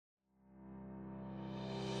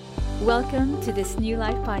Welcome to this New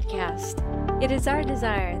Life podcast. It is our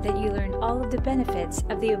desire that you learn all of the benefits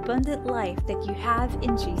of the abundant life that you have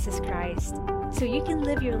in Jesus Christ, so you can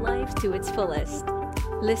live your life to its fullest.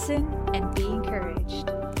 Listen and be encouraged.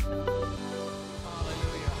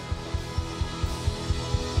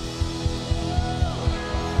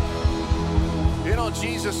 You know,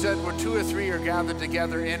 Jesus said, where two or three are gathered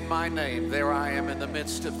together in my name, there I am in the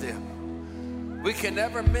midst of them. We can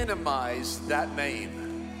never minimize that name.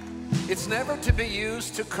 It's never to be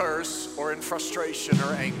used to curse or in frustration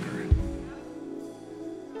or anger.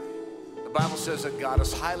 The Bible says that God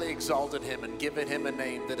has highly exalted him and given him a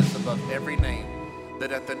name that is above every name,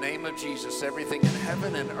 that at the name of Jesus, everything in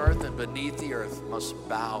heaven and earth and beneath the earth must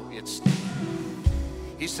bow its knee.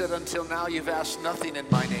 He said, until now you've asked nothing in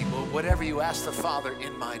my name. Well, whatever you ask the Father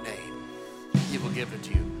in my name, he will give it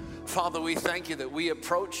to you. Father, we thank you that we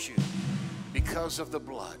approach you because of the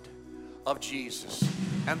blood of Jesus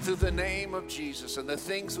and through the name of Jesus and the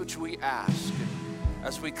things which we ask.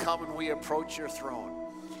 As we come and we approach your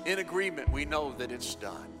throne, in agreement, we know that it's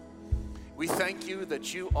done. We thank you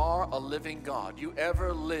that you are a living God. You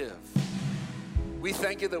ever live. We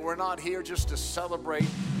thank you that we're not here just to celebrate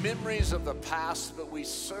memories of the past, but we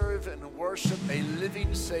serve and worship a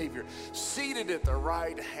living Savior seated at the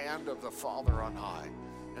right hand of the Father on high.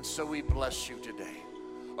 And so we bless you today.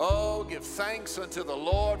 Oh, give thanks unto the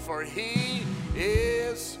Lord, for he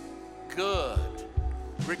is good.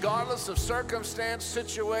 Regardless of circumstance,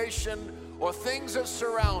 situation, or things that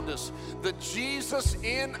surround us, the Jesus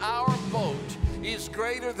in our boat is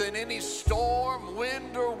greater than any storm,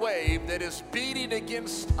 wind, or wave that is beating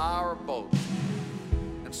against our boat.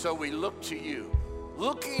 And so we look to you,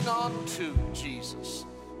 looking on to Jesus,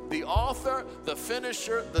 the author, the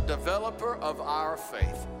finisher, the developer of our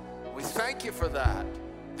faith. We thank you for that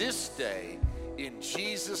this day in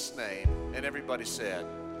Jesus' name. And everybody said,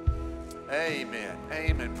 amen.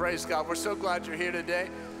 Amen. Praise God. We're so glad you're here today.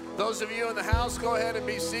 Those of you in the house, go ahead and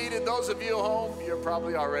be seated. Those of you at home, you're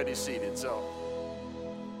probably already seated. So,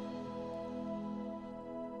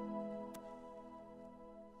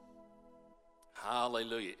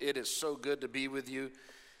 hallelujah. It is so good to be with you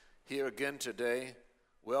here again today.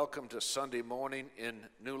 Welcome to Sunday morning in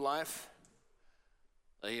New Life.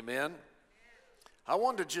 Amen. I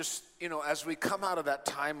want to just, as we come out of that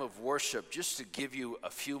time of worship, just to give you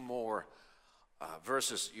a few more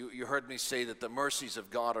verses. You heard me say that the mercies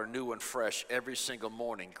of God are new and fresh every single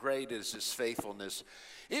morning. Great is his faithfulness.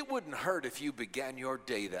 It wouldn't hurt if you began your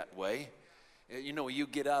day that way. You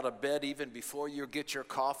get out of bed even before you get your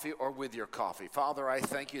coffee or with your coffee. Father, I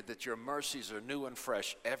thank you that your mercies are new and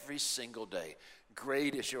fresh every single day.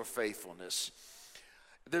 Great is your faithfulness.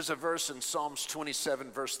 There's a verse in Psalms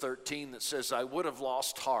 27, verse 13 that says, I would have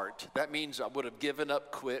lost heart. That means I would have given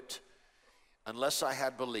up, quit, unless I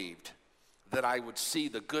had believed that I would see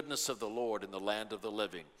the goodness of the Lord in the land of the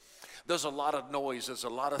living. There's a lot of noise. There's a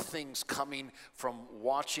lot of things coming from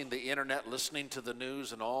watching the internet, listening to the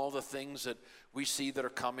news, and all the things that we see that are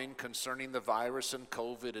coming concerning the virus and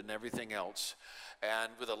COVID and everything else.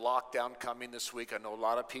 And with a lockdown coming this week, I know a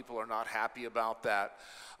lot of people are not happy about that.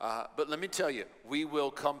 But let me tell you, we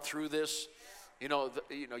will come through this.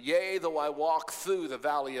 Yea, though I walk through the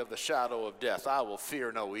valley of the shadow of death, I will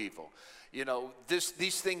fear no evil.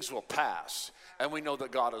 These things will pass. And we know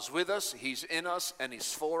that God is with us, he's in us, and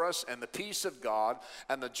he's for us. And the peace of God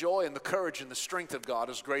and the joy and the courage and the strength of God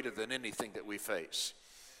is greater than anything that we face.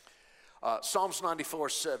 Psalms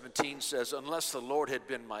 94:17 says, unless the Lord had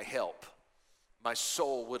been my help, my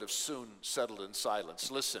soul would have soon settled in silence.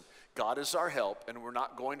 Listen, God is our help, and we're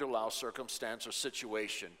not going to allow circumstance or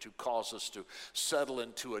situation to cause us to settle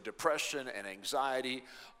into a depression and anxiety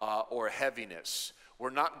or heaviness. We're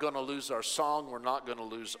not going to lose our song. We're not going to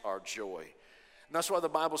lose our joy. And that's why the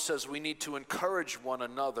Bible says we need to encourage one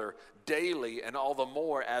another daily, and all the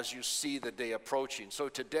more as you see the day approaching. So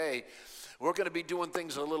today, we're going to be doing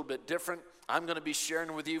things a little bit different. I'm going to be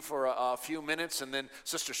sharing with you for a few minutes, and then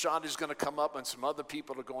Sister Shonda's going to come up, and some other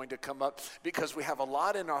people are going to come up, because we have a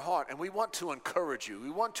lot in our heart, and we want to encourage you. We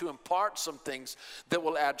want to impart some things that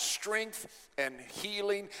will add strength and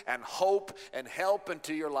healing and hope and help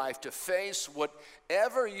into your life to face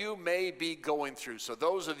whatever you may be going through. So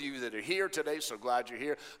those of you that are here today, so glad you're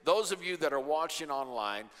here. Those of you that are watching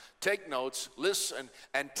online, take notes, listen,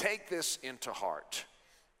 and take this into heart.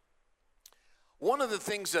 One of the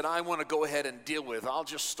things that I want to go ahead and deal with, I'll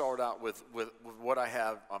just start out with what I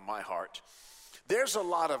have on my heart. There's a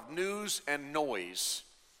lot of news and noise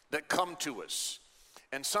that come to us.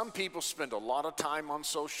 And some people spend a lot of time on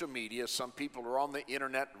social media. Some people are on the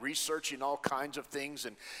internet researching all kinds of things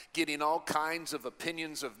and getting all kinds of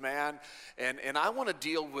opinions of man. And I want to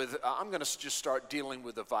deal with, I'm going to just start dealing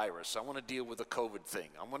with the virus. I want to deal with the COVID thing.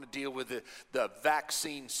 I want to deal with the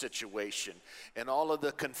vaccine situation and all of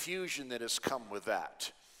the confusion that has come with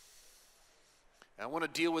that. And I want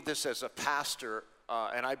to deal with this as a pastor,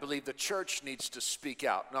 and I believe the church needs to speak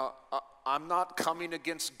out. Now, I'm not coming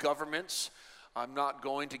against governments. I'm not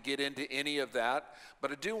going to get into any of that, but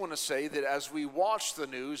I do want to say that as we watch the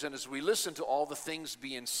news and as we listen to all the things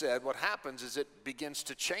being said, what happens is it begins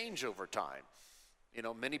to change over time. You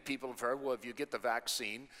know, many people have heard, well, if you get the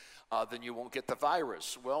vaccine, then you won't get the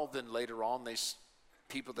virus. Well, then later on,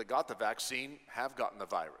 people that got the vaccine have gotten the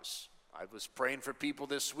virus. I was praying for people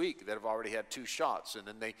this week that have already had 2 shots, and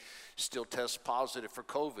then they still test positive for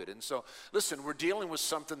COVID. And so, listen, we're dealing with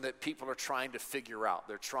something that people are trying to figure out.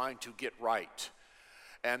 They're trying to get right.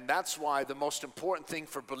 And that's why the most important thing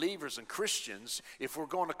for believers and Christians, if we're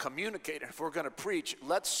going to communicate, if we're going to preach,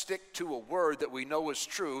 let's stick to a word that we know is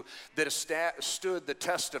true, that has stood the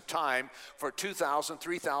test of time for 2,000,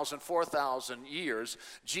 3,000, 4,000 years.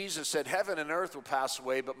 Jesus said, heaven and earth will pass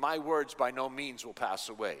away, but my words by no means will pass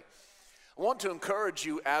away. I want to encourage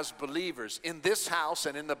you as believers in this house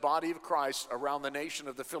and in the body of Christ around the nation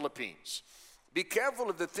of the Philippines. Be careful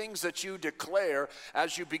of the things that you declare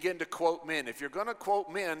as you begin to quote men. If you're going to quote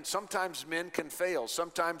men, sometimes men can fail.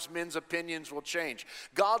 Sometimes men's opinions will change.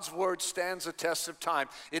 God's word stands the test of time.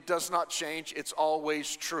 It does not change. It's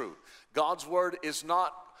always true. God's word is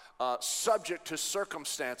not subject to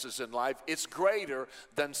circumstances in life. It's greater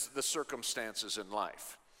than the circumstances in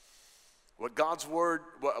life. What God's word,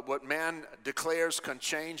 what man declares can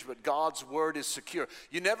change, but God's word is secure.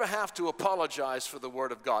 You never have to apologize for the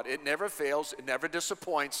word of God. It never fails. It never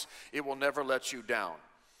disappoints. It will never let you down.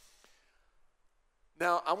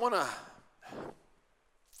 Now, I want to,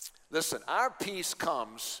 listen, our peace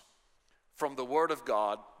comes from the word of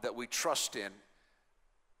God that we trust in,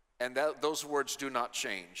 and those words do not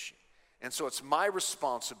change. And so it's my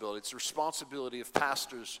responsibility, it's the responsibility of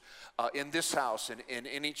pastors in this house and in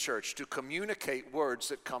any church to communicate words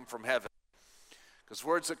that come from heaven. Because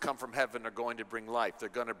words that come from heaven are going to bring life. They're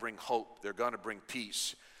going to bring hope. They're going to bring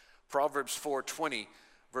peace. Proverbs 4:20,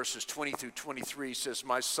 verses 20 through 23 says,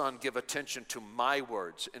 my son, give attention to my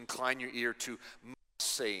words. Incline your ear to my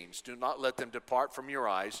sayings. Do not let them depart from your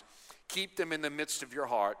eyes. Keep them in the midst of your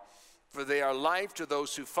heart, for they are life to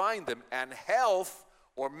those who find them, and health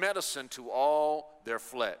or medicine to all their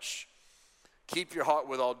flesh. Keep your heart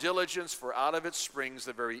with all diligence, for out of it springs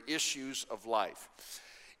the very issues of life.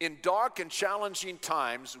 In dark and challenging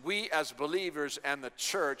times, we as believers and the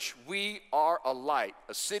church, we are a light,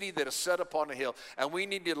 a city that is set upon a hill, and we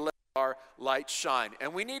need to let our light shine.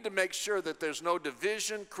 And we need to make sure that there's no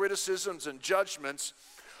division, criticisms, and judgments,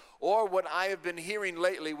 or what I have been hearing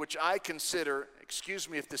lately, which I consider, excuse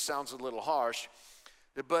me if this sounds a little harsh,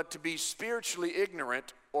 but to be spiritually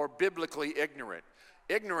ignorant or biblically ignorant.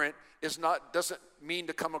 Ignorant doesn't mean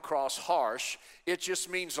to come across harsh. It just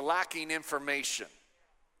means lacking information.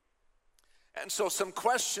 And so some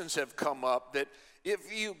questions have come up that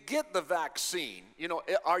if you get the vaccine, you know,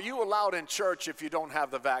 are you allowed in church if you don't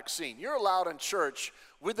have the vaccine? You're allowed in church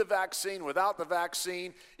with the vaccine, without the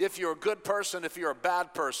vaccine, if you're a good person, if you're a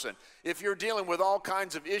bad person. If you're dealing with all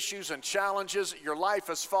kinds of issues and challenges, your life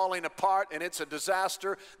is falling apart and it's a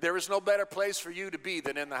disaster, there is no better place for you to be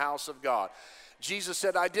than in the house of God. Jesus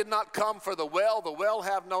said, I did not come for the well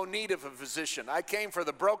have no need of a physician. I came for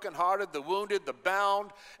the brokenhearted, the wounded, the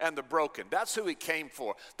bound, and the broken. That's who he came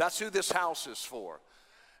for. That's who this house is for.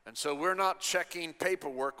 And so we're not checking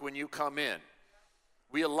paperwork when you come in.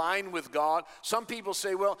 We align with God. Some people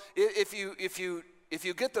say, well, if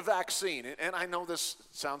you get the vaccine, and I know this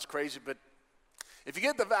sounds crazy, but if you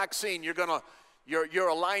get the vaccine, you're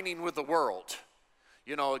aligning with the world.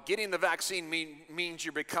 You know, getting the vaccine means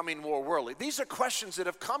you're becoming more worldly. These are questions that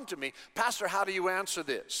have come to me. Pastor, how do you answer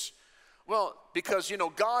this? Well, because, you know,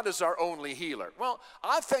 God is our only healer. Well,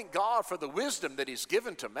 I thank God for the wisdom that he's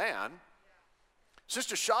given to man.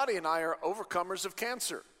 Sister Shadi and I are overcomers of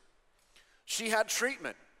cancer. She had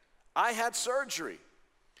treatment. I had surgery.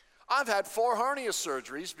 I've had 4 hernia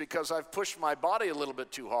surgeries because I've pushed my body a little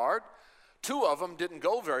bit too hard. 2 of them didn't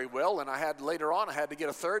go very well, and later on I had to get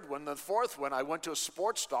a 3rd one. The 4th one, I went to a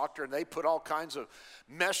sports doctor, and they put all kinds of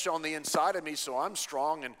mesh on the inside of me so I'm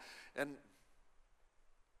strong. And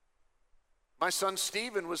my son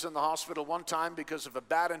Stephen was in the hospital one time because of a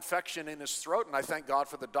bad infection in his throat, and I thank God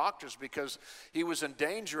for the doctors because he was in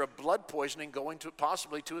danger of blood poisoning going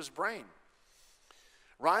possibly to his brain.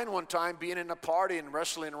 Ryan one time being in a party and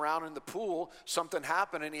wrestling around in the pool, something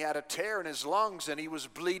happened and he had a tear in his lungs and he was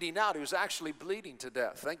bleeding out. He was actually bleeding to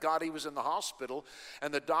death. Thank God he was in the hospital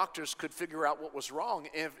and the doctors could figure out what was wrong.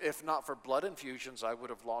 If not for blood infusions, I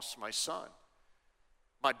would have lost my son.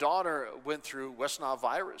 My daughter went through West Nile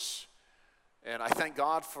virus. And I thank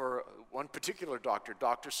God for one particular doctor,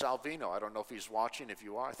 Dr. Salvino. I don't know if he's watching. If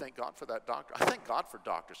you are, I thank God for that doctor. I thank God for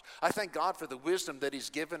doctors. I thank God for the wisdom that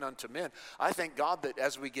he's given unto men. I thank God that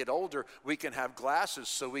as we get older, we can have glasses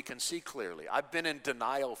so we can see clearly. I've been in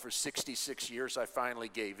denial for 66 years. I finally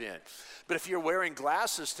gave in. But if you're wearing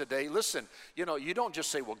glasses today, listen, you don't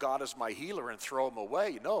just say, well, God is my healer and throw them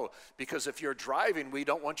away. No, because if you're driving, we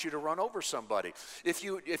don't want you to run over somebody. If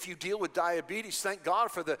you deal with diabetes, thank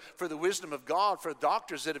God for the wisdom of God, for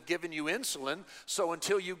doctors that have given you insulin, so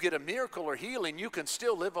until you get a miracle or healing, you can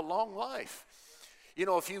still live a long life.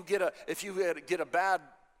 If you get a bad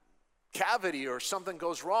cavity or something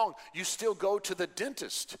goes wrong, you still go to the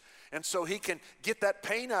dentist, and so he can get that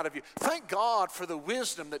pain out of you. Thank God for the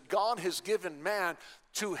wisdom that God has given man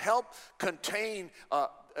to help contain,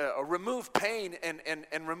 remove pain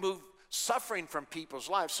and remove suffering from people's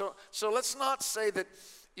lives. So let's not say that,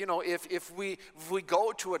 if we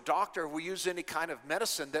go to a doctor, we use any kind of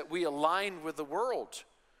medicine, that we align with the world.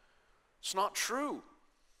 It's not true.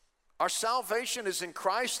 Our salvation is in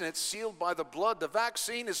Christ and it's sealed by the blood. The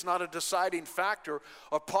vaccine is not a deciding factor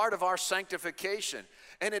or part of our sanctification.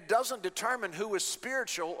 And it doesn't determine who is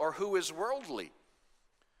spiritual or who is worldly.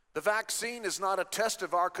 The vaccine is not a test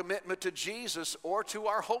of our commitment to Jesus or to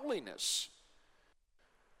our holiness.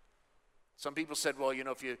 Some people said, well,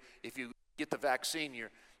 if you get the vaccine,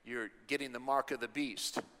 you're getting the mark of the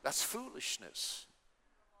beast. That's foolishness.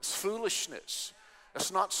 It's foolishness.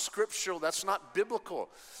 That's not scriptural. That's not biblical.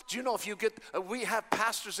 Do you know we have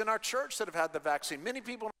pastors in our church that have had the vaccine. Many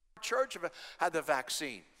people in our church have had the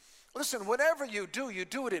vaccine. Listen, whatever you do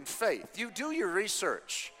it in faith. You do your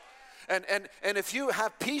research. And if you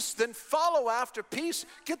have peace, then follow after peace.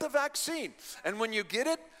 Get the vaccine. And when you get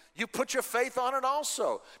it, you put your faith on it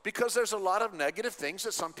also, because there's a lot of negative things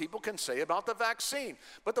that some people can say about the vaccine.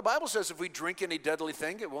 But the Bible says if we drink any deadly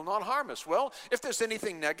thing, it will not harm us. Well, if there's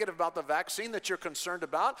anything negative about the vaccine that you're concerned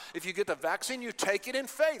about, if you get the vaccine, you take it in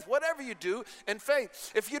faith. Whatever you do in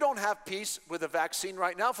faith. If you don't have peace with the vaccine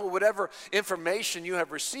right now for whatever information you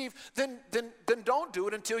have received, then don't do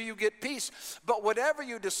it until you get peace. But whatever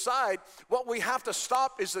you decide, what we have to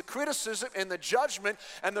stop is the criticism and the judgment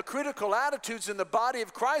and the critical attitudes in the body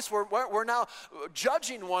of Christ. We're now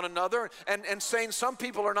judging one another and saying some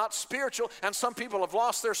people are not spiritual and some people have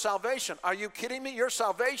lost their salvation. Are you kidding me? Your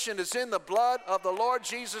salvation is in the blood of the Lord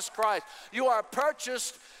Jesus Christ. You are a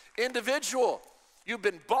purchased individual. You've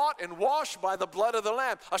been bought and washed by the blood of the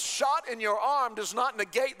Lamb. A shot in your arm does not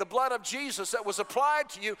negate the blood of Jesus that was applied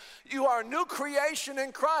to you. You are a new creation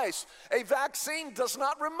in Christ. A vaccine does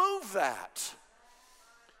not remove that.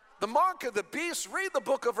 The mark of the beast, read the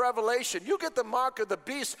book of Revelation. You get the mark of the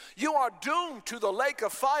beast, you are doomed to the lake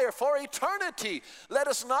of fire for eternity. Let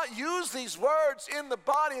us not use these words in the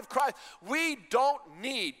body of Christ. We don't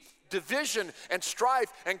need division and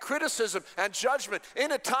strife and criticism and judgment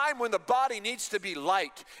in a time when the body needs to be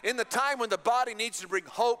light, in the time when the body needs to bring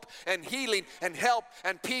hope and healing and help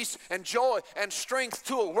and peace and joy and strength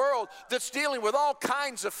to a world that's dealing with all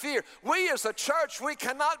kinds of fear. We as a church, we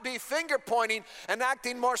cannot be finger pointing and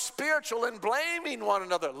acting more spiritual and blaming one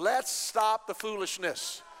another. Let's stop the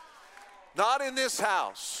foolishness. Not in this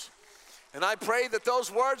house. And I pray that those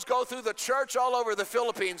words go through the church all over the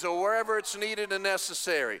Philippines or wherever it's needed and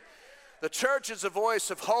necessary. The church is a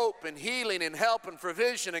voice of hope and healing and help and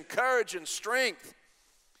provision and courage and strength.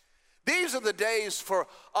 These are the days for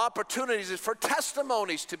opportunities, for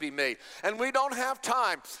testimonies to be made. And we don't have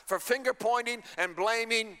time for finger pointing and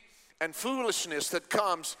blaming and foolishness that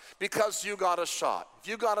comes because you got a shot. If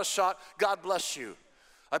you got a shot, God bless you.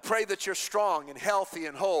 I pray that you're strong and healthy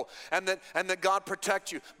and whole and that God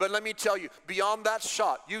protect you. But let me tell you, beyond that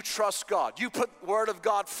shot, you trust God. You put the Word of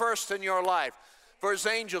God first in your life for His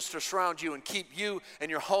angels to surround you and keep you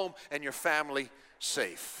and your home and your family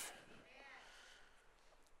safe.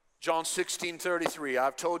 John 16:33,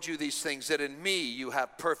 I've told you these things that in me you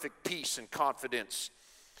have perfect peace and confidence.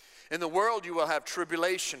 In the world you will have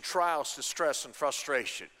tribulation, trials, distress, and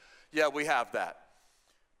frustration. Yeah, we have that.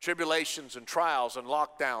 Tribulations and trials and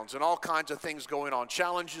lockdowns and all kinds of things going on.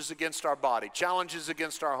 Challenges against our body, challenges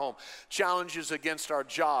against our home, challenges against our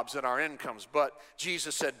jobs and our incomes. But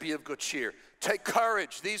Jesus said, be of good cheer. Take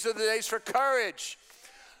courage. These are the days for courage,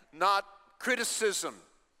 not criticism,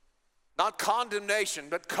 not condemnation,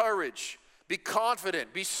 but courage. Be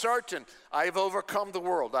confident, be certain, I have overcome the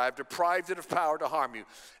world. I have deprived it of power to harm you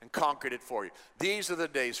and conquered it for you. These are the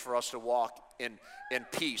days for us to walk in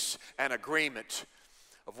peace and agreement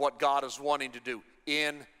of what God is wanting to do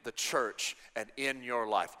in the church and in your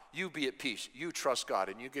life. You be at peace. You trust God,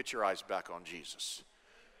 and you get your eyes back on Jesus.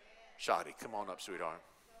 Shadi, come on up, sweetheart.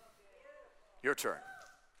 Your turn.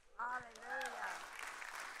 Hallelujah.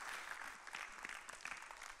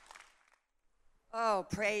 Oh,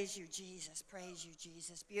 praise you, Jesus. Praise you,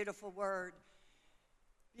 Jesus. Beautiful word.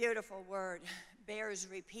 Beautiful word. Bears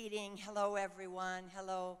repeating. Hello, everyone.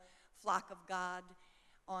 Hello, flock of God,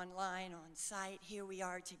 online, on site. Here we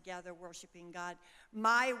are together worshiping God.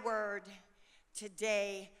 My word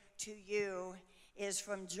today to you is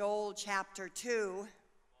from Joel chapter 2.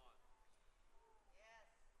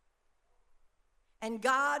 And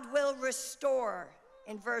God will restore,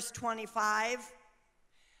 in verse 25,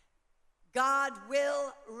 God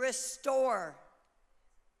will restore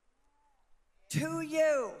to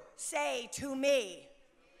you, say to me.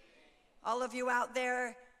 All of you out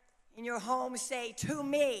there in your home, say to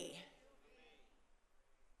me.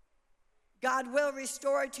 God will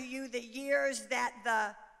restore to you the years that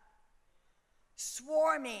the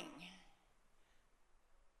swarming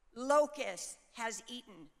locust has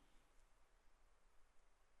eaten.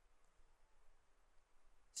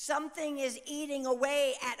 Something is eating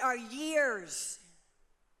away at our years.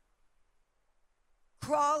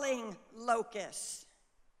 Crawling locusts.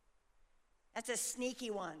 That's a sneaky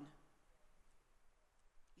one.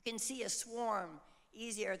 You can see a swarm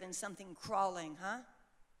easier than something crawling, huh?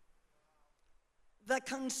 The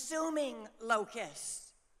consuming locust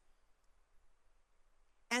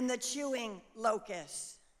and the chewing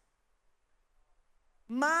locust.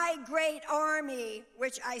 My great army,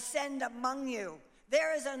 which I send among you.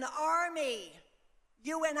 There is an army,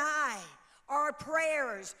 you and I, our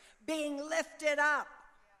prayers being lifted up,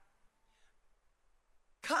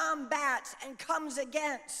 combats and comes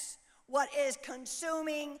against what is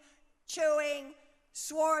consuming, chewing,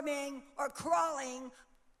 swarming, or crawling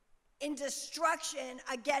in destruction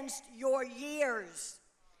against your years.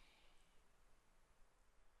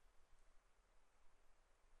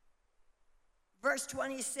 Verse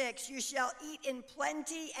 26, you shall eat in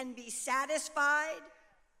plenty and be satisfied,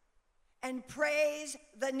 and praise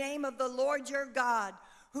the name of the Lord your God,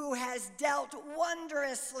 who has dealt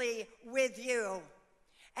wondrously with you.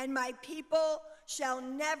 And my people shall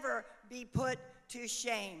never be put to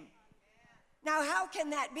shame. Now, how can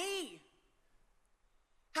that be?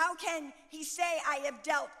 How can he say, I have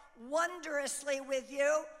dealt wondrously with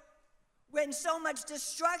you, when so much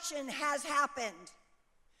destruction has happened?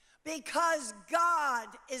 Because God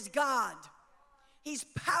is God. He's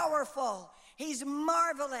powerful. He's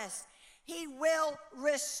marvelous. He will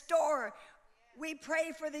restore. We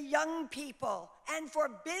pray for the young people and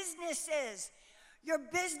for businesses. Your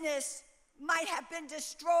business might have been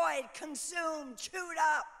destroyed, consumed, chewed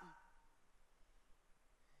up.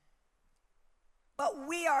 But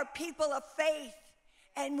we are people of faith,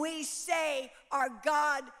 and we say our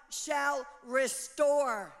God shall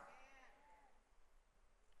restore.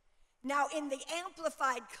 Now, in the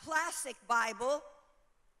Amplified Classic Bible,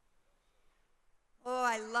 oh,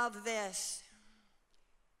 I love this.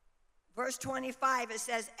 Verse 25, it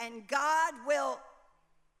says, and God will,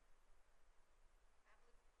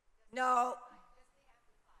 no,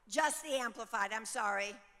 just the Amplified, I'm sorry.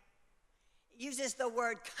 It uses the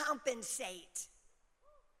word compensate.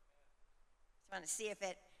 I want to see if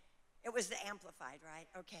it was the Amplified, right?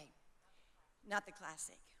 Okay, not the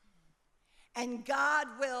Classic. And God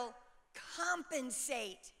will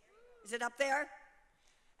compensate. Is it up there?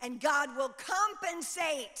 And God will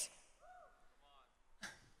compensate.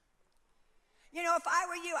 You know, if I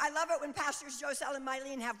were you, I love it when Pastors Joselle and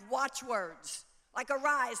Mylene have watchwords, like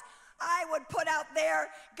Arise. I would put out there,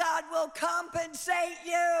 God will compensate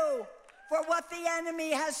you for what the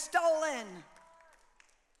enemy has stolen.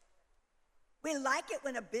 We like it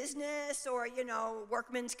when a business or,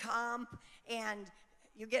 workman's comp and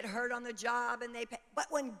you get hurt on the job and they pay. But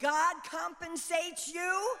when God compensates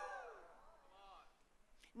you,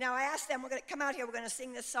 now I asked them, we're going to come out here, we're going to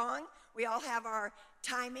sing this song. We all have our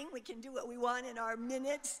timing. We can do what we want in our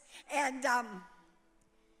minutes. And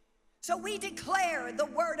so we declare the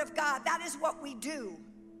word of God. That is what we do.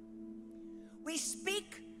 We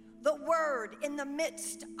speak the word in the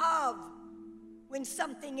midst of when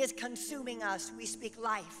something is consuming us. We speak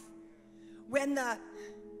life. When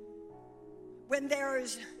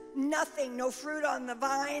there's nothing, no fruit on the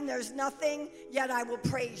vine, there's nothing, yet I will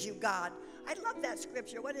praise you, God. I love that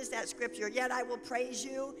scripture. What is that scripture? Yet I will praise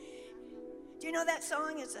you. Do you know that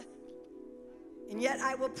song? And yet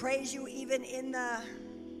I will praise you even in the,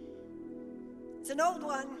 it's an old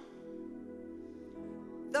one.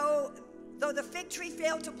 Though the fig tree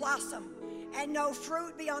failed to blossom and no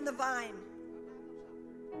fruit be on the vine.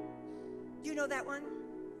 Do you know that one?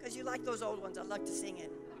 Because you like those old ones. I like to sing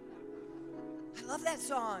it. I love that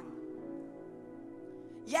song.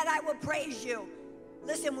 Yet I will praise you.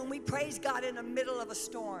 Listen, when we praise God in the middle of a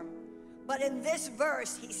storm, but in this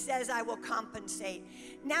verse, he says, I will compensate.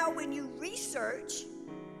 Now, when you research,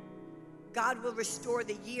 God will restore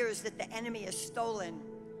the years that the enemy has stolen.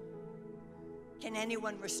 Can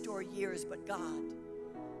anyone restore years but God?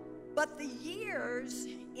 But the years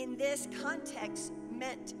in this context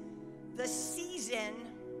meant the season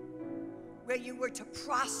where you were to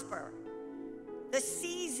prosper. The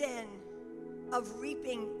season of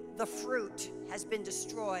reaping the fruit has been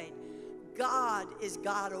destroyed. God is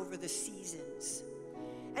God over the seasons.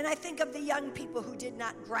 And I think of the young people who did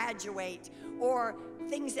not graduate, or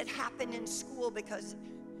things that happened in school because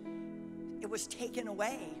it was taken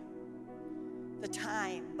away, the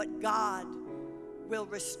time. But God will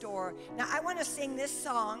restore. Now I want to sing this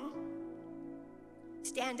song.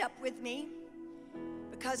 Stand up with me,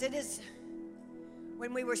 because it is,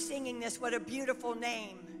 when we were singing this, what a beautiful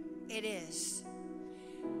name it is.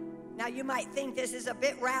 Now you might think this is a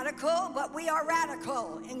bit radical, but we are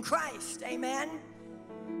radical in Christ, amen?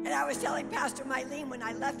 And I was telling Pastor Mylene when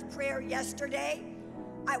I left prayer yesterday,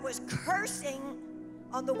 I was cursing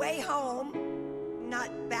on the way home, not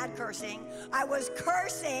bad cursing, I was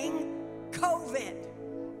cursing COVID.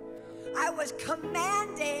 I was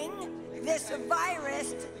commanding this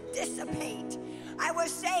virus to dissipate. I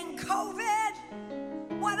was saying, COVID,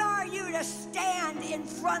 what are you to stand in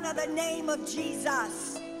front of the name of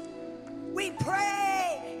Jesus? We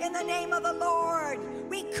pray in the name of the Lord.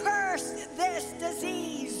 We curse this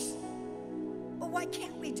disease. But why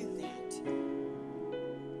can't we do that?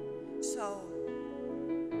 So,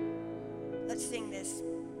 let's sing this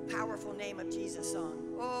powerful name of Jesus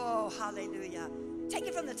song. Oh, hallelujah. Take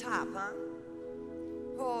it from the top, huh?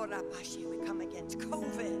 Oh, Rapashi, we come against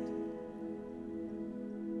COVID.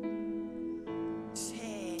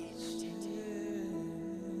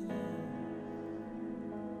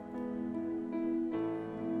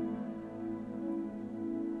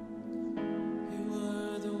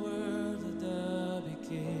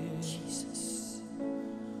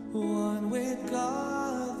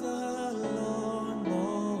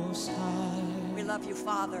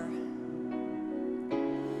 Father,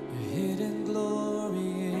 hidden glory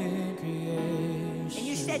in creation, and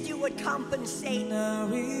you said you would compensate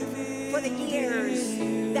for the years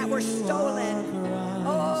that were stolen.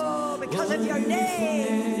 Oh, because of your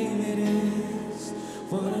name. It is.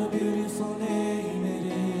 What a beautiful name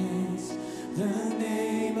it is. The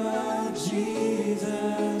name of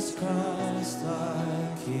Jesus Christ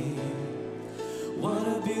our King. What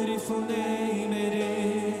a beautiful name it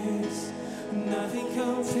is. Nothing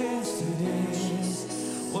compares to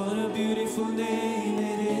this. What a beautiful name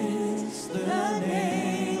it is. The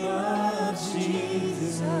name of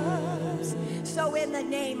Jesus. So in the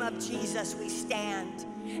name of Jesus we stand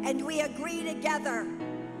and we agree together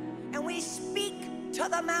and we speak to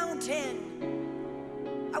the mountain.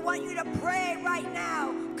 I want you to pray right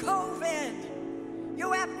now. COVID,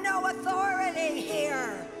 you have no authority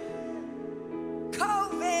here.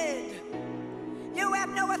 COVID, you have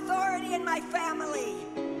no authority in my family.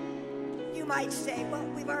 You might say, well,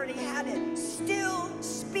 we've already had it. Still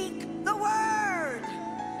speak the word.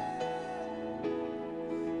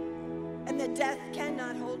 And the death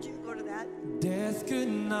cannot hold you. Go to that. Death could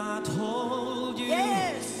not hold you.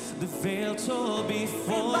 Yes. The veil tore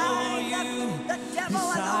before you. The devil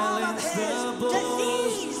and all of his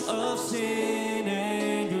disease of sin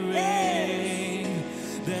and grave. Yes.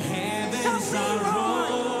 The heavens So we are roar,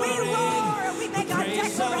 roaring. we make The our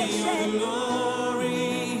praise of your declaration.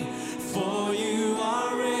 glory, for you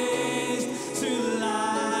are raised to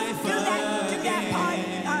life Do that part.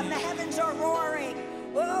 again. The heavens are roaring.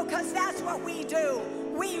 Oh, because that's what we do.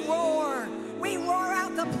 We roar. We roar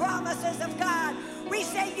out the promises of God. We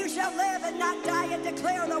say you shall live and not die and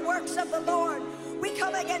declare the works of the Lord. We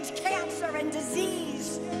come against cancer and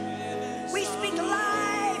disease. We speak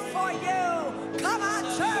life for you. Come on,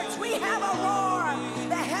 church. We have a roar.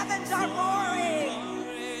 The heavens are roaring.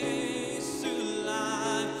 Raised to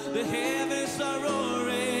life. The heavens are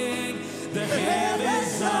roaring. The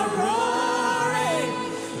heavens are roaring.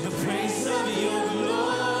 The praise of your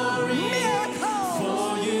glory. Miracles.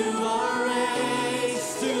 For you are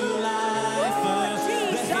raised to life. Oh, The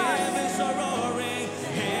Jesus. heavens are roaring.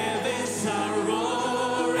 Heavens are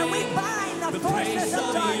roaring. And we bind the The forces praise of of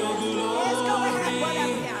darkness. your Yes, go ahead, glory.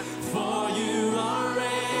 whatever. For you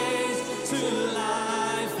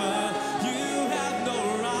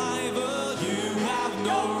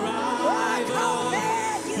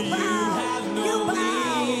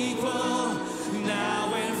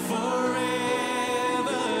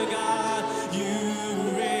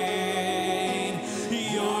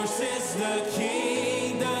is the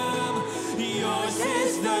kingdom, yours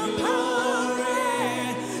is the glory,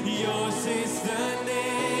 yours is the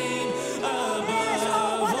name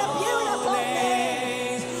above what a beautiful all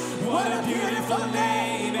name. names. What a beautiful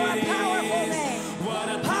name What a it powerful is. name. What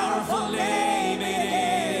a powerful name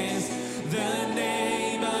it is. The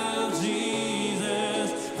name of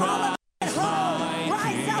Jesus Christ.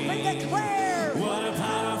 Rise up and declare. What a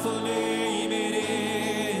powerful name it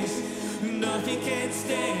is. Nothing can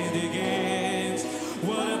stand against.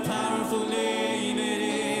 What a powerful name it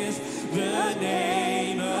is. The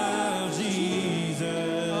name of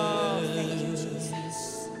Jesus. Thank you,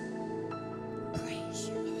 Jesus. Praise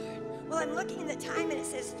you, Lord. Well, I'm looking at the time and it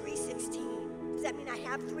says 3:16. Does that mean I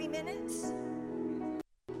have 3 minutes?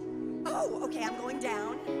 Oh, okay, I'm going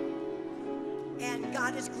down. And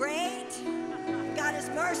God is great. God is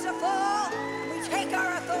merciful. We take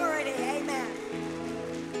our authority. Amen.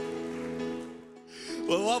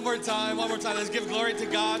 Well, one more time, let's give glory to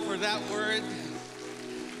God for that word.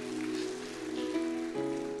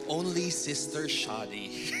 Only Sister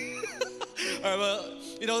Shadi. All right, well,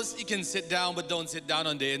 you can sit down, but don't sit down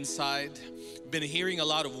on the inside. Been hearing a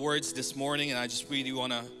lot of words this morning, and I just really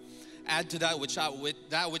want to add to that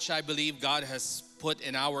which I believe God has put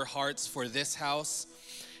in our hearts for this house.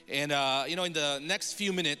 And in the next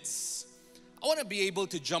few minutes, I want to be able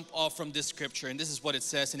to jump off from this scripture, and this is what it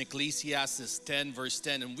says in Ecclesiastes 10 verse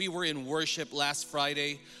 10. And we were in worship last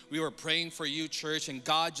Friday. We were praying for you, church, and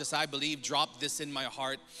God just, I believe, dropped this in my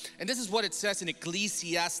heart. And this is what it says in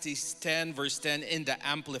Ecclesiastes 10 verse 10 in the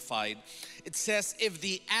Amplified. It says, if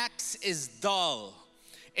the axe is dull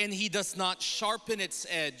and he does not sharpen its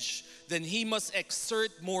edge, then he must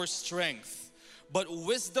exert more strength. But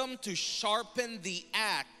wisdom to sharpen the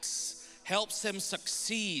axe helps him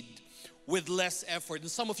succeed with less effort.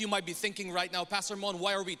 And some of you might be thinking right now, Pastor Mon,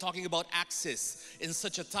 why are we talking about axes in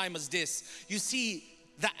such a time as this? You see,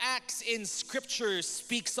 the axe in scripture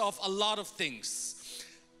speaks of a lot of things.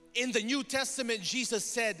 In the New Testament, Jesus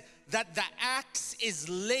said that the axe is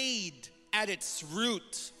laid at its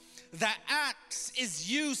root. The axe is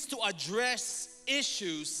used to address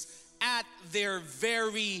issues at their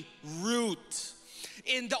very root.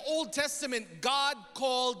 In the Old Testament, God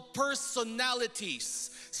called personalities.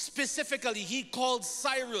 Specifically, He called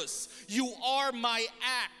Cyrus, you are my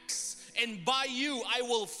axe, and by you I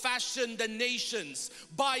will fashion the nations.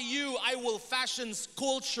 By you I will fashion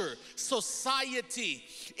culture, society.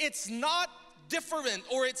 It's not different,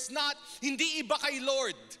 or it's not, hindi iba kay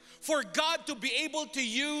Lord, for God to be able to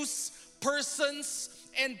use persons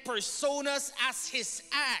and personas as His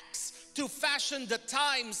axe to fashion the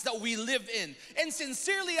times that we live in. And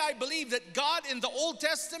sincerely, I believe that God in the Old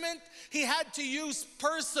Testament, He had to use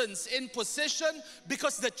persons in position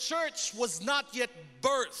because the church was not yet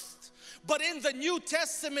birthed. But in the New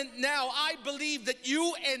Testament now, I believe that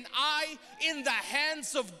you and I, in the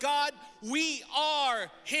hands of God, we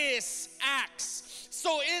are His axe.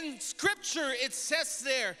 So in scripture, it says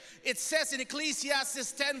in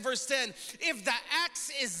Ecclesiastes 10 verse 10, if the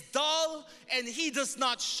axe is dull and he does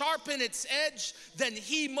not sharpen its edge, then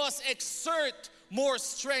he must exert more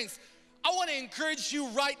strength. I want to encourage you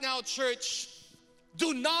right now, church,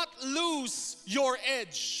 do not lose your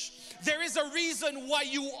edge. There is a reason why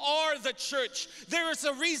you are the church. There is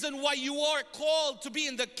a reason why you are called to be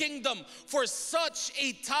in the kingdom for such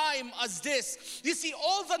a time as this. You see,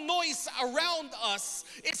 all the noise around us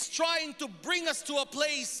is trying to bring us to a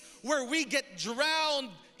place where we get drowned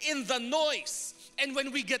in the noise. And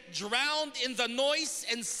when we get drowned in the noise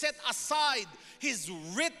and set aside His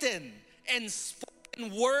written and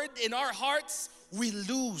spoken word in our hearts, we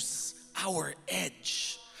lose our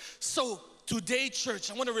edge. So today,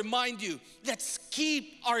 church, I want to remind you, let's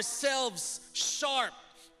keep ourselves sharp,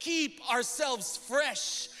 keep ourselves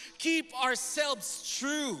fresh, keep ourselves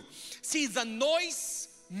true. See, the noise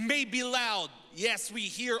may be loud. Yes, we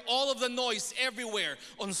hear all of the noise everywhere.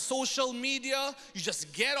 On social media, you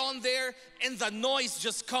just get on there and the noise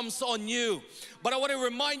just comes on you. But I want to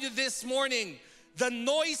remind you this morning, the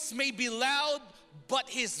noise may be loud, but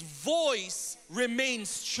His voice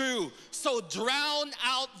remains true. So drown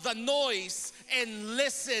out the noise and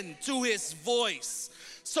listen to His voice.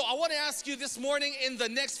 So I want to ask you this morning in the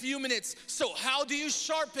next few minutes, so how do you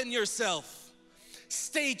sharpen yourself?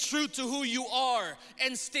 Stay true to who you are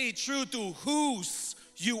and stay true to whose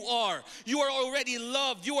you are. You are already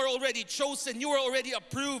loved. You are already chosen. You are already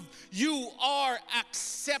approved. You are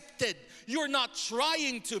accepted. You're not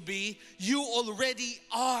trying to be. You already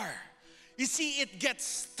are. You see, it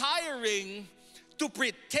gets tiring to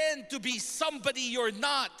pretend to be somebody you're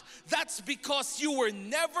not. That's because you were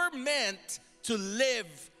never meant to live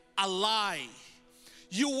a lie.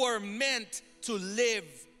 You were meant to live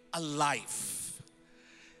a life.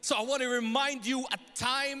 So I want to remind you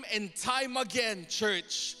time and time again,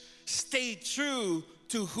 church, stay true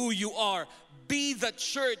to who you are. Be the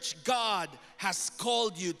church God has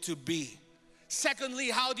called you to be. Secondly,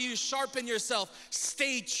 how do you sharpen yourself?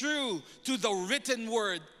 Stay true to the written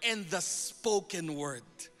word and the spoken word.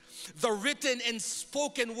 The written and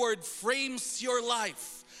spoken word frames your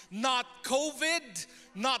life. Not COVID,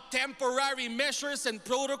 not temporary measures and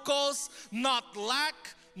protocols, not lack,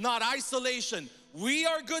 not isolation. We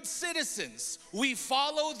are good citizens. We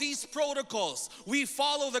follow these protocols. We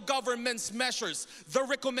follow the government's measures, the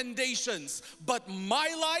recommendations. But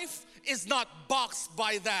my life is not boxed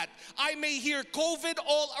by that. I may hear COVID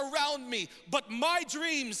all around me, but my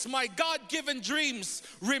dreams, my God-given dreams,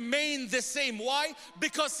 remain the same. Why?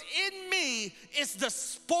 Because in me is the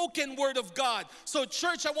spoken word of God. So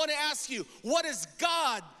church, I want to ask you, what has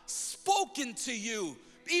God spoken to you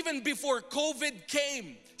even before COVID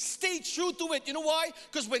came? Stay true to it. You know why?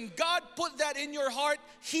 Because when God put that in your heart,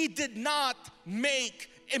 He did not make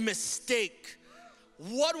a mistake.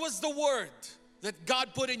 What was the word that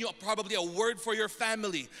God put in you? Probably a word for your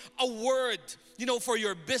family, a word, for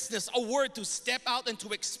your business, a word to step out and to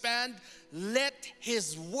expand. Let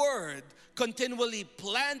His word continually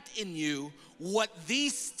plant in you what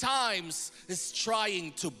these times is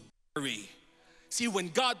trying to bury. See, when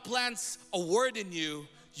God plants a word in you,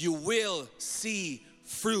 you will see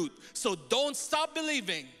fruit. So don't stop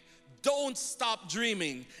believing, don't stop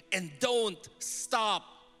dreaming, and don't stop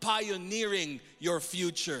pioneering your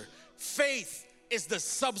future. Faith is the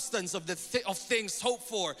substance of of things hoped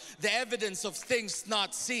for, the evidence of things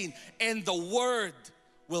not seen, and the word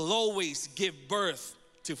will always give birth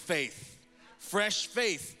to faith. Fresh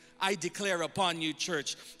faith I declare upon you,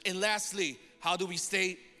 church. And lastly, how do we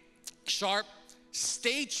stay sharp?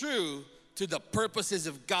 Stay true to the purposes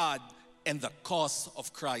of God and the cause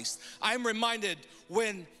of Christ. I'm reminded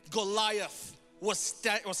when Goliath was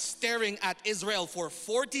staring at Israel for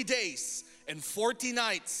 40 days and 40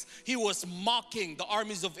 nights, he was mocking the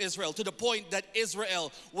armies of Israel to the point that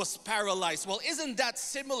Israel was paralyzed. Well, isn't that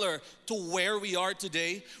similar to where we are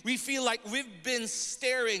today? We feel like we've been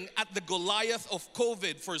staring at the Goliath of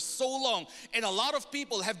COVID for so long, and a lot of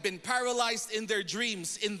people have been paralyzed in their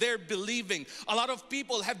dreams, in their believing. A lot of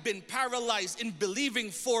people have been paralyzed in believing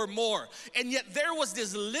for more. And yet there was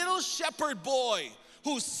this little shepherd boy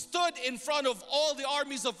who stood in front of all the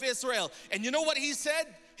armies of Israel. And you know what he said?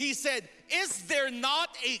 He said, is there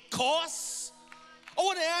not a cause? I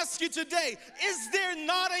want to ask you today, is there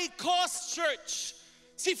not a cause, church?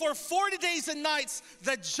 See, for 40 days and nights,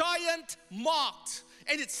 the giant mocked,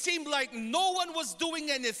 and it seemed like no one was doing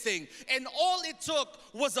anything. And all it took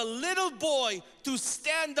was a little boy to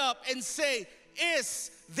stand up and say, is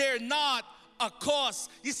there not a cause?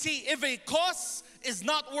 You see, if a cause is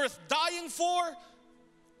not worth dying for,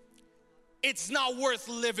 it's not worth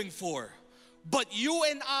living for. But you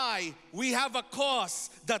and I, we have a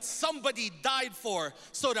cause that somebody died for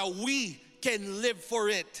so that we can live for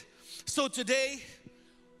it. So today,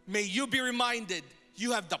 may you be reminded,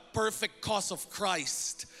 you have the perfect cause of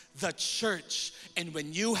Christ, the church. And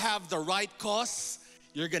when you have the right cause,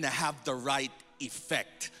 you're gonna have the right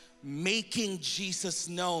effect. Making Jesus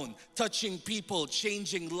known, touching people,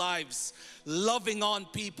 changing lives, loving on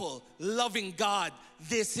people, loving God.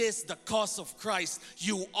 This is the cause of Christ.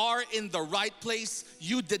 You are in the right place.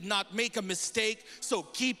 You did not make a mistake. So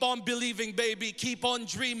keep on believing, baby. Keep on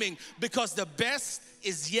dreaming, because the best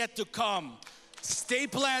is yet to come. Stay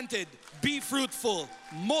planted, be fruitful,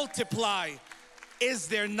 multiply. Is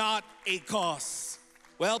there not a cause?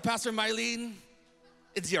 Well, Pastor Mylene,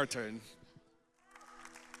 it's your turn.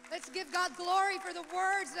 Let's give God glory for the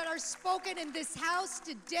words that are spoken in this house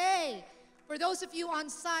today. For those of you on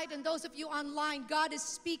site and those of you online, God is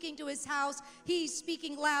speaking to His house. He's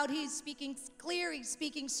speaking loud. He's speaking clear. He's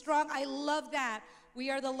speaking strong. I love that. We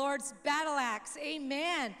are the Lord's battle axe.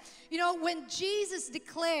 Amen. You know, when Jesus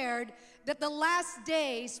declared that the last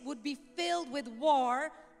days would be filled with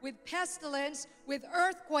war, with pestilence, with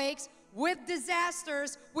earthquakes, with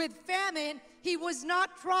disasters, with famine, He was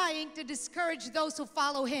not trying to discourage those who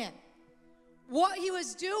follow Him. What He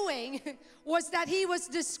was doing was that He was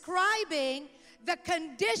describing the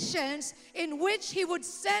conditions in which He would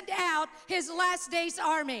send out His last days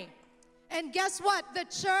army. And guess what? The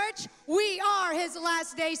church, we are His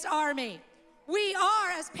last days army. We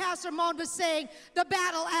are, as Pastor Mon was saying, the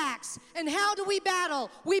battle axe. And how do we battle?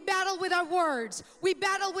 We battle with our words. We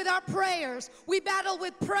battle with our prayers. We battle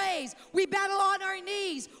with praise. We battle on our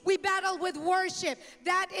knees. We battle with worship.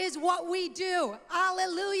 That is what we do.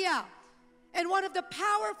 Hallelujah. And one of the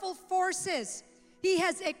powerful forces He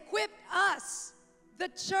has equipped us, the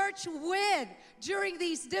church, with during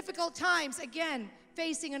these difficult times, again,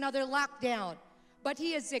 facing another lockdown. But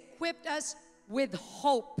He has equipped us with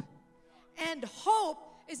hope. And hope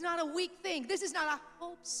is not a weak thing. This is not a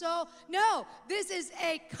hope so. No, this is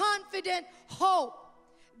a confident hope.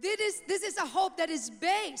 This is a hope that is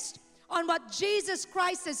based on what Jesus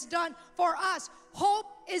Christ has done for us. Hope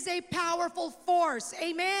is a powerful force.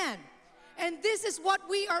 Amen. And this is what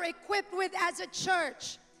we are equipped with as a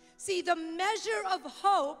church. See, the measure of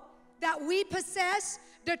hope that we possess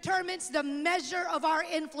determines the measure of our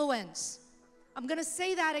influence. I'm going to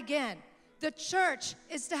say that again. The church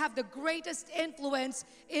is to have the greatest influence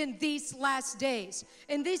in these last days.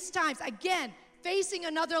 In these times, again, facing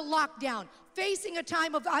another lockdown, facing a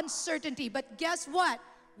time of uncertainty. But guess what?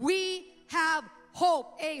 We have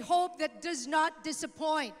hope, a hope that does not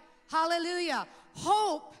disappoint. Hallelujah.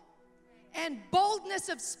 Hope and boldness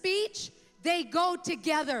of speech, they go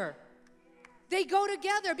together. They go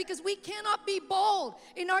together because we cannot be bold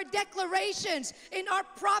in our declarations, in our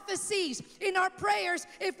prophecies, in our prayers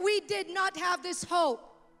if we did not have this hope.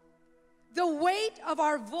 The weight of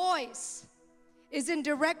our voice is in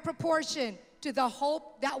direct proportion to the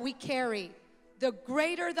hope that we carry. The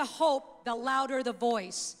greater the hope, the louder the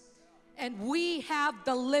voice. And we have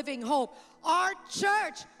the living hope. Our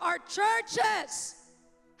church, our churches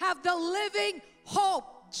have the living hope.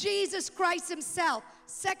 Jesus Christ Himself.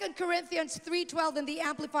 2 Corinthians 3:12 in the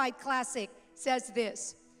Amplified Classic says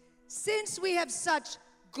this: since we have such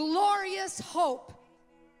glorious hope,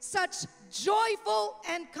 such joyful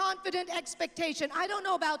and confident expectation. I don't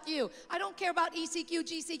know about you. I don't care about ECQ,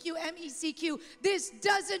 GCQ, MECQ. This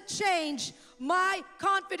doesn't change my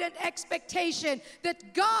confident expectation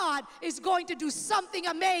that God is going to do something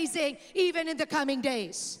amazing even in the coming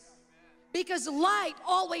days. Because light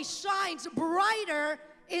always shines brighter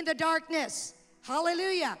in the darkness.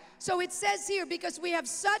 Hallelujah. So it says here, because we have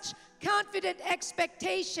such confident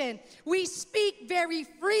expectation, we speak very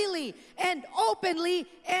freely and openly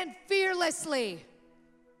and fearlessly.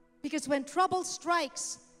 Because when trouble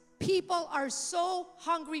strikes, people are so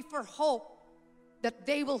hungry for hope that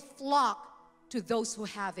they will flock to those who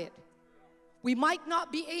have it. We might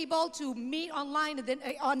not be able to meet online and then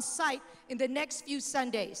on site in the next few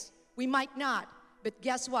Sundays. We might not. But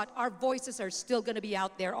guess what? Our voices are still going to be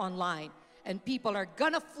out there online. And people are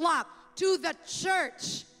going to flock to the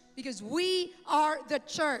church because we are the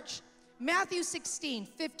church. Matthew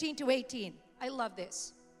 16:15-18. I love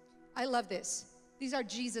this. I love this. These are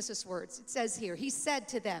Jesus' words. It says here, He said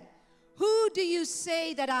to them, "Who do you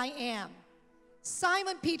say that I am?"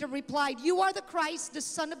 Simon Peter replied, "You are the Christ, the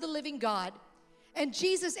Son of the living God." And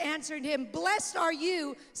Jesus answered him, "Blessed are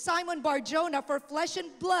you, Simon Bar-Jonah, for flesh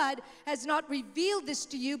and blood has not revealed this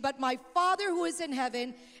to you, but my Father who is in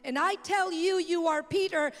heaven. And I tell you, you are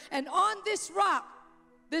Peter, and on this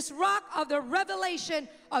rock of the revelation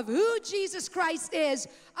of who Jesus Christ is,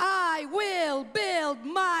 I will build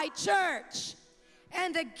my church.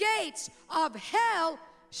 And the gates of hell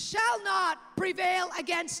shall not prevail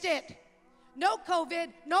against it." No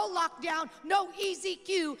COVID, no lockdown, no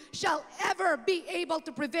ECQ shall ever be able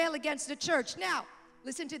to prevail against the church. Now,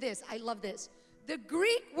 listen to this. I love this. The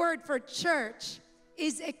Greek word for church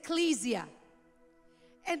is ecclesia.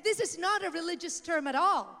 And this is not a religious term at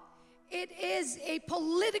all. It is a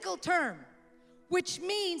political term, which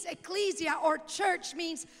means ecclesia or church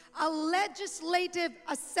means a legislative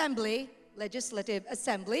assembly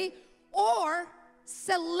or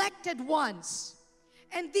selected ones.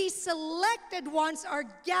 And these selected ones are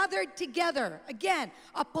gathered together. Again,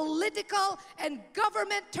 a political and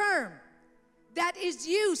government term that is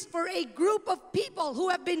used for a group of people who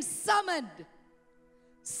have been summoned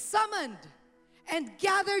and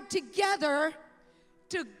gathered together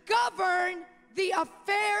to govern the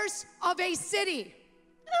affairs of a city.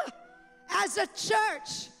 As a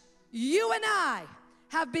church, you and I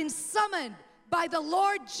have been summoned by the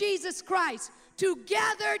Lord Jesus Christ to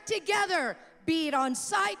gather together, be it on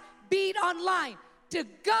site, be it online, to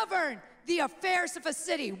govern the affairs of a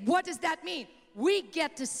city. What does that mean? We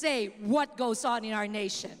get to say what goes on in our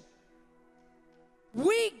nation.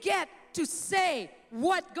 We get to say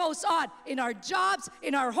what goes on in our jobs,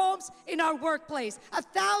 in our homes, in our workplace.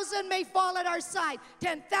 1,000 may fall at our side,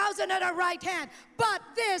 10,000 at our right hand, but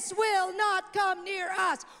this will not come near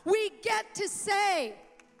us. We get to say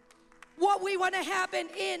what we want to happen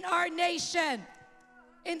in our nation.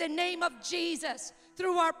 In the name of Jesus,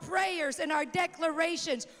 through our prayers and our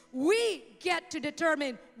declarations, we get to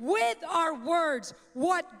determine with our words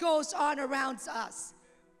what goes on around us.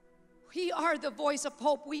 We are the voice of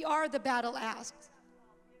hope. We are the battle axe.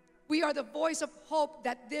 We are the voice of hope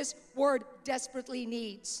that this word desperately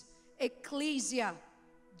needs. Ecclesia.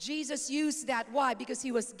 Jesus used that. Why? Because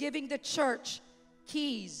he was giving the church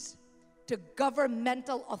keys to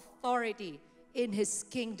governmental authority in his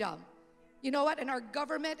kingdom. You know what? In our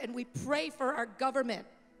government, and we pray for our government.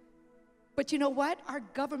 But you know what? Our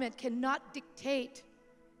government cannot dictate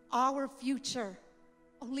our future.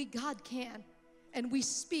 Only God can. And we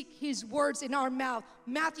speak his words in our mouth.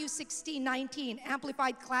 Matthew 16:19,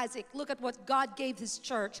 Amplified Classic. Look at what God gave his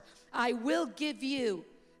church. I will give you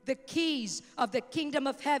the keys of the kingdom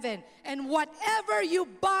of heaven, and whatever you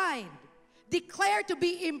bind, declare to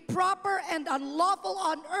be improper and unlawful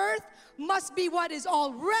on earth, must be what is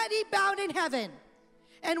already bound in heaven.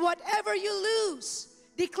 And whatever you loose,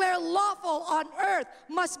 declare lawful on earth,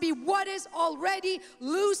 must be what is already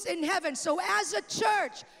loose in heaven. So as a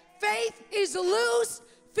church, faith is loose,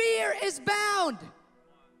 fear is bound.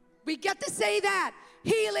 We get to say that.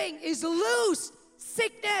 Healing is loose,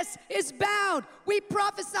 sickness is bound. We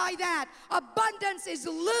prophesy that. Abundance is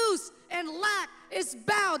loose and lack is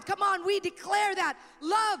bound. Come on, we declare that.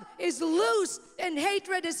 Love is loose and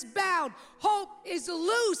hatred is bound. Hope is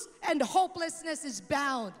loose and hopelessness is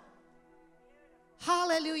bound.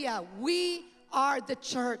 Hallelujah. We are the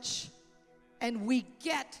church, and we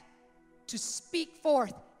get to speak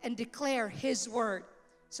forth and declare his word.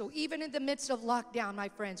 So even in the midst of lockdown, my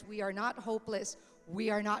friends, we are not hopeless. We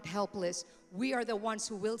are not helpless. We are the ones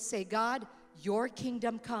who will say, God, your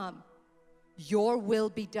kingdom come. Your will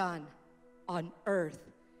be done on earth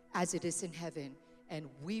as it is in heaven. And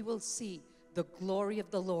we will see the glory of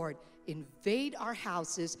the Lord invade our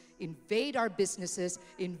houses, invade our businesses,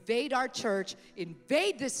 invade our church,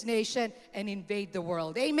 invade this nation, and invade the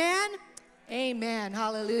world. Amen? Amen.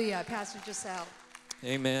 Hallelujah. Pastor Giselle.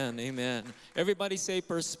 Amen, amen. Everybody say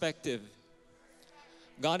perspective.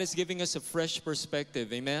 God is giving us a fresh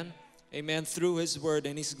perspective, amen? Amen, through his word.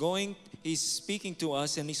 And he's speaking to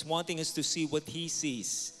us, and he's wanting us to see what he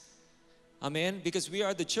sees. Amen, because we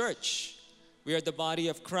are the church. We are the body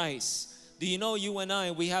of Christ. Do you know, you and I,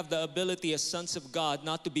 we have the ability as sons of God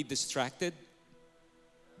not to be distracted?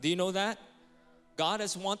 Do you know that? God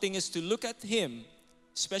is wanting us to look at him,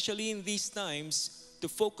 especially in these times, to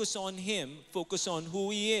focus on him, focus on who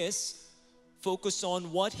he is, focus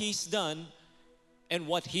on what he's done and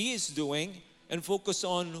what he is doing, and focus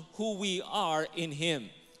on who we are in him.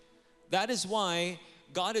 That is why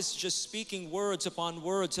God is just speaking words upon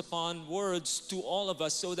words to all of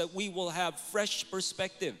us, so that we will have fresh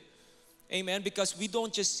perspective. Amen. Because we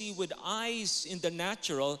don't just see with eyes in the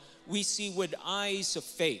natural, we see with eyes of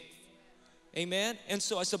faith. Amen. And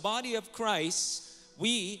so as a body of Christ,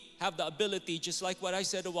 we have the ability, just like what I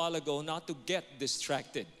said a while ago, not to get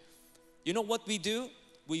distracted. You know what we do?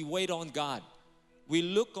 We wait on God. We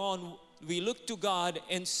look to God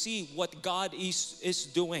and see what God is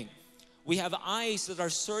doing. We have eyes that are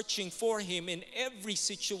searching for him in every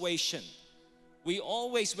situation. We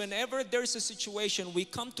always, whenever there's a situation, we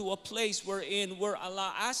come to a place wherein we're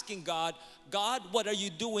asking God, God, what are you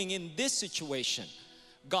doing in this situation?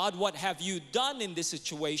 God, what have you done in this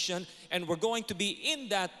situation? And we're going to be in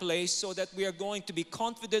that place so that we are going to be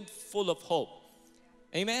confident, full of hope.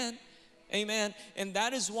 Amen. Amen. And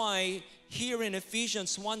that is why here in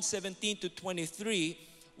Ephesians 1:17-23,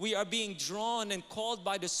 we are being drawn and called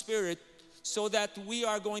by the Spirit, so that we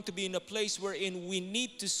are going to be in a place wherein we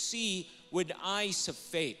need to see with eyes of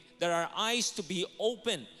faith. There are eyes to be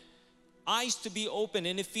open. Eyes to be open.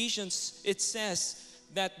 In Ephesians, it says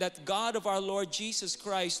that God of our Lord Jesus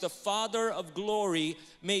Christ, the Father of glory,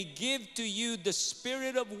 may give to you the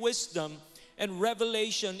spirit of wisdom and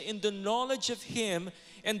revelation in the knowledge of him,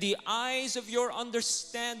 and the eyes of your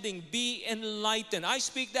understanding be enlightened. I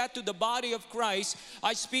speak that to the body of Christ.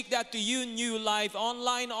 I speak that to you, New Life,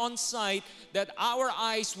 online, on site, that our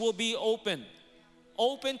eyes will be open.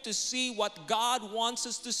 Open to see what God wants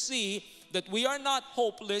us to see, that we are not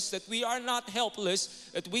hopeless, that we are not helpless,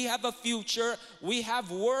 that we have a future, we have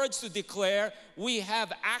words to declare, we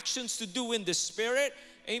have actions to do in the Spirit.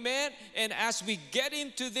 Amen. And as we get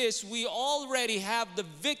into this, we already have the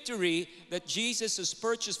victory that Jesus has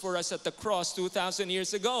purchased for us at the cross 2,000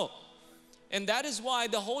 years ago. And that is why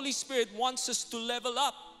the Holy Spirit wants us to level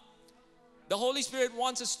up. The Holy Spirit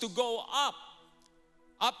wants us to go up.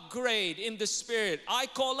 Upgrade in the Spirit. I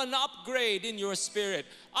call an upgrade in your spirit.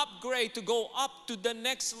 Upgrade, to go up to the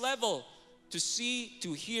next level, to see,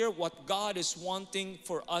 to hear what God is wanting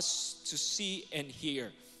for us to see and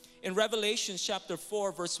hear. In Revelation chapter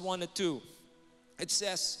 4, verse 1-2, it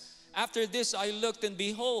says, after this I looked, and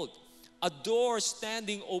behold, a door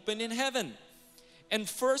standing open in heaven. And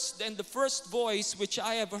the first voice which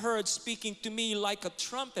I have heard speaking to me like a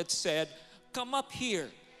trumpet said, "Come up here.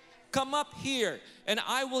 Come up here, and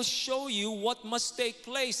I will show you what must take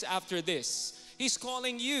place after this." He's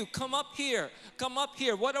calling you, come up here, come up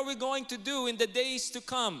here. What are we going to do in the days to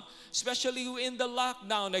come? Especially in the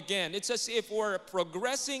lockdown again. It's as if we're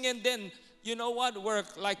progressing and then, you know what, we're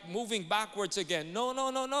like moving backwards again. No, no,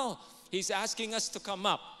 no, no. He's asking us to come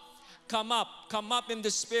up. Come up in the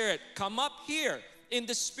Spirit. Come up here in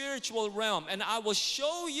the spiritual realm, and I will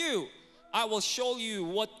show you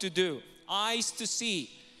what to do. Eyes to see,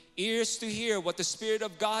 ears to hear what the Spirit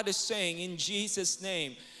of God is saying in Jesus'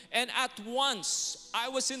 name. And at once, I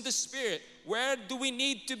was in the Spirit. Where do we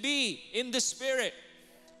need to be? In the Spirit.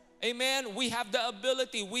 Amen. We have the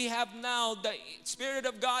ability. We have now the Spirit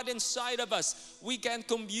of God inside of us. We can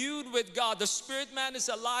commune with God. The Spirit man is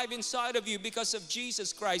alive inside of you because of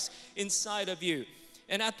Jesus Christ inside of you.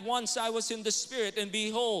 And at once I was in the Spirit, and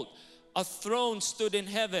behold, a throne stood in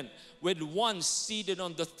heaven with one seated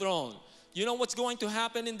on the throne. You know what's going to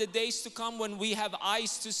happen in the days to come when we have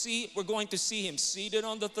eyes to see? We're going to see Him seated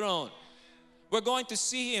on the throne. We're going to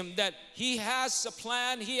see Him that He has a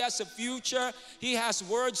plan, He has a future, He has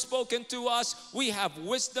words spoken to us. We have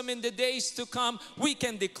wisdom in the days to come. We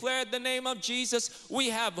can declare the name of Jesus. We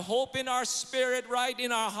have hope in our spirit, right,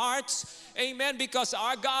 in our hearts. Amen, because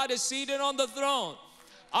our God is seated on the throne.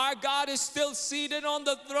 Our God is still seated on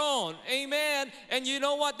the throne. Amen. And you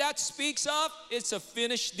know what that speaks of? It's a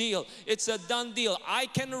finished deal. It's a done deal. I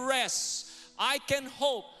can rest. I can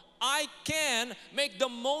hope. I can make the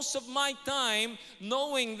most of my time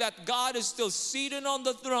knowing that God is still seated on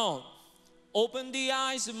the throne. Open the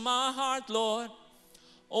eyes of my heart, Lord.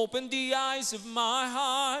 Open the eyes of my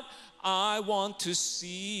heart. I want to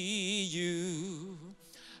see you.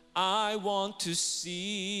 I want to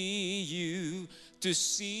see you. To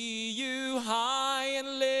see you high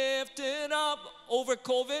and lifted up over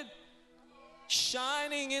COVID,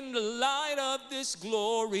 shining in the light of this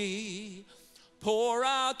glory. Pour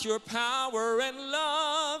out your power and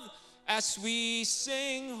love as we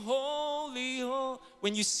sing holy, holy.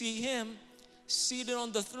 When you see Him seated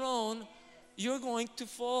on the throne, you're going to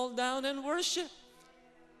fall down and worship.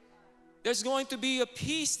 There's going to be a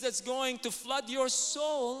peace that's going to flood your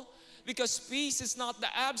soul. Because peace is not the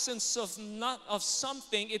absence of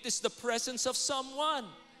something, it is the presence of someone.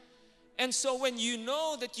 And so when you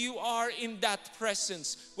know that you are in that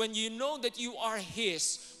presence, when you know that you are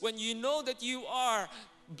His, when you know that you are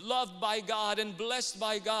loved by God and blessed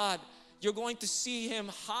by God, you're going to see Him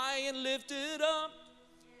high and lifted up.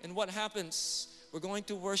 And what happens? We're going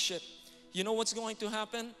to worship. You know what's going to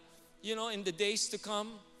happen? You know, in the days to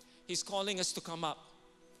come, He's calling us to come up.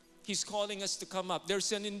 He's calling us to come up.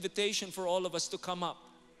 There's an invitation for all of us to come up.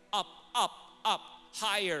 Up, up, up,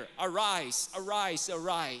 higher, arise, arise,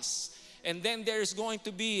 arise. And then there's going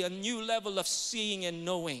to be a new level of seeing and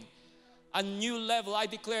knowing. A new level, I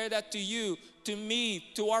declare that to you, to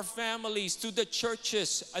me, to our families, to the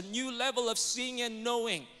churches. A new level of seeing and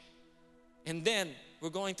knowing. And then we're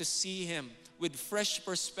going to see Him with fresh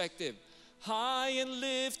perspective. High and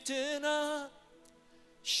lifted up,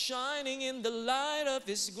 shining in the light of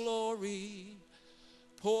His glory.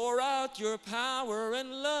 Pour out your power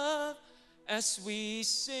and love as we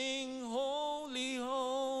sing holy,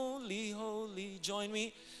 holy, holy. Join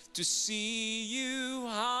me. To see you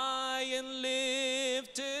high and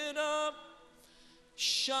lifted up,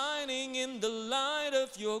 shining in the light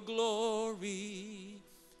of your glory.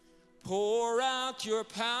 Pour out your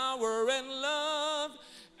power and love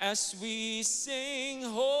as we sing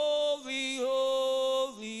holy,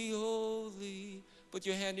 holy, holy. Put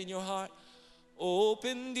your hand in your heart.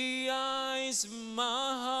 Open the eyes of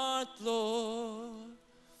my heart, Lord.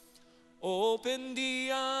 Open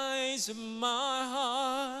the eyes of my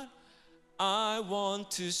heart. I want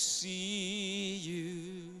to see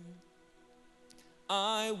you.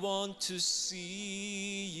 I want to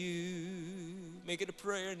see you. Make it a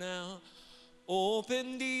prayer now.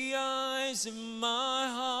 Open the eyes of my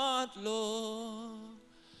heart, Lord.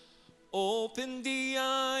 Open the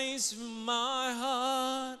eyes of my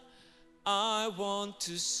heart. I want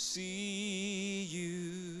to see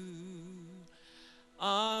you.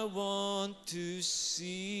 I want to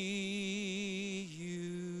see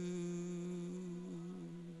you.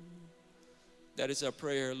 That is our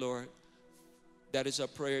prayer, Lord. That is our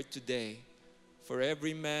prayer today for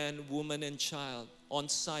every man, woman, and child on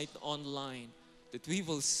site, online, that we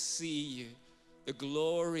will see you, the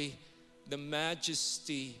glory, the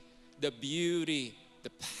majesty, the beauty,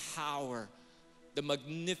 the power, the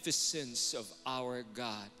magnificence of our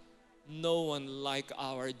God. No one like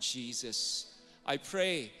our Jesus. I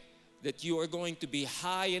pray that you are going to be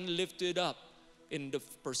high and lifted up in the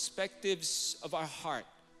perspectives of our heart,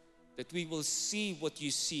 that we will see what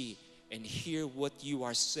you see and hear what you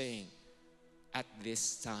are saying at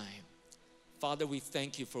this time. Father, we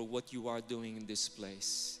thank you for what you are doing in this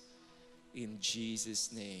place. In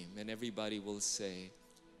Jesus' name. And everybody will say,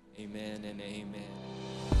 amen and amen.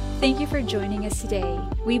 Thank you for joining us today.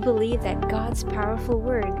 We believe that God's powerful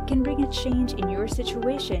word can bring a change in your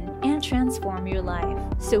situation and transform your life.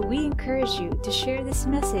 So we encourage you to share this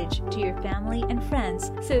message to your family and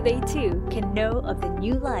friends so they too can know of the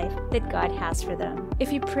new life that God has for them.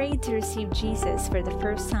 If you prayed to receive Jesus for the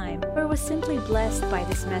first time or was simply blessed by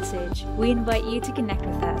this message, we invite you to connect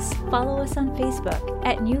with us. Follow us on Facebook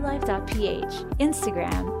at newlife.ph,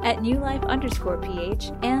 Instagram at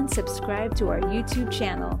newlife_ph, and subscribe to our YouTube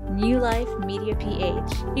channel, New Life Media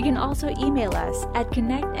PH. You can also email us at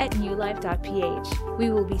connect@newlife.ph.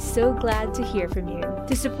 We will be so glad to hear from you.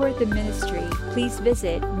 To support the ministry, please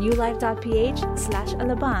visit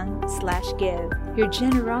newlife.ph/alabang/give. Your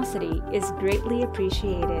generosity is greatly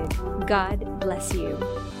appreciated. God bless you.